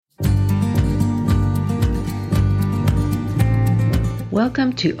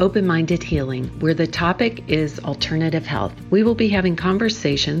Welcome to Open-Minded Healing, where the topic is alternative health. We will be having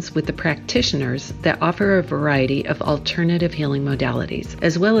conversations with the practitioners that offer a variety of alternative healing modalities,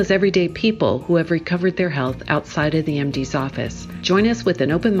 as well as everyday people who have recovered their health outside of the MD's office. Join us with an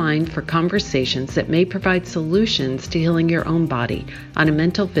open mind for conversations that may provide solutions to healing your own body on a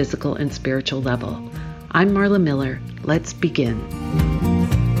mental, physical, and spiritual level. I'm Marla Miller. Let's begin.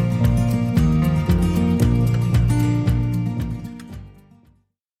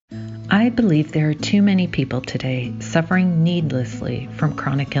 I believe there are too many people today suffering needlessly from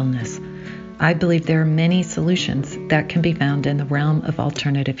chronic illness. I believe there are many solutions that can be found in the realm of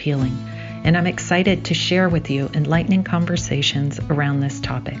alternative healing, and I'm excited to share with you enlightening conversations around this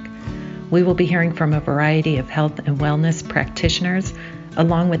topic. We will be hearing from a variety of health and wellness practitioners,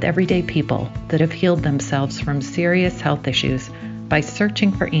 along with everyday people that have healed themselves from serious health issues by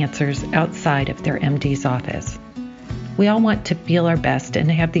searching for answers outside of their MD's office. We all want to feel our best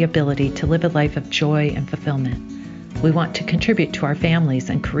and have the ability to live a life of joy and fulfillment. We want to contribute to our families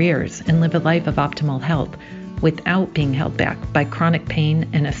and careers and live a life of optimal health without being held back by chronic pain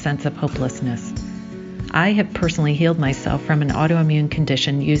and a sense of hopelessness. I have personally healed myself from an autoimmune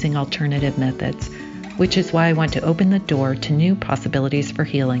condition using alternative methods, which is why I want to open the door to new possibilities for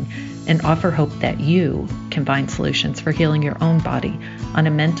healing and offer hope that you can find solutions for healing your own body on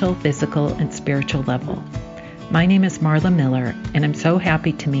a mental, physical, and spiritual level. My name is Marla Miller, and I'm so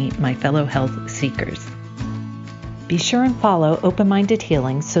happy to meet my fellow health seekers. Be sure and follow Open-Minded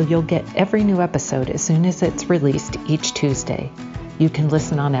Healing so you'll get every new episode as soon as it's released each Tuesday. You can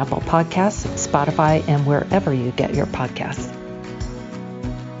listen on Apple Podcasts, Spotify, and wherever you get your podcasts.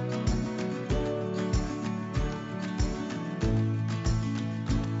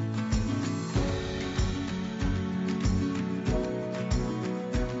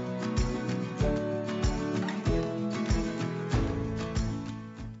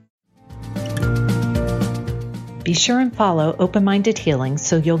 Be sure and follow Open-Minded Healing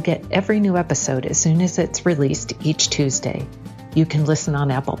so you'll get every new episode as soon as it's released each Tuesday. You can listen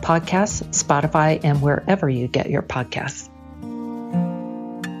on Apple Podcasts, Spotify, and wherever you get your podcasts.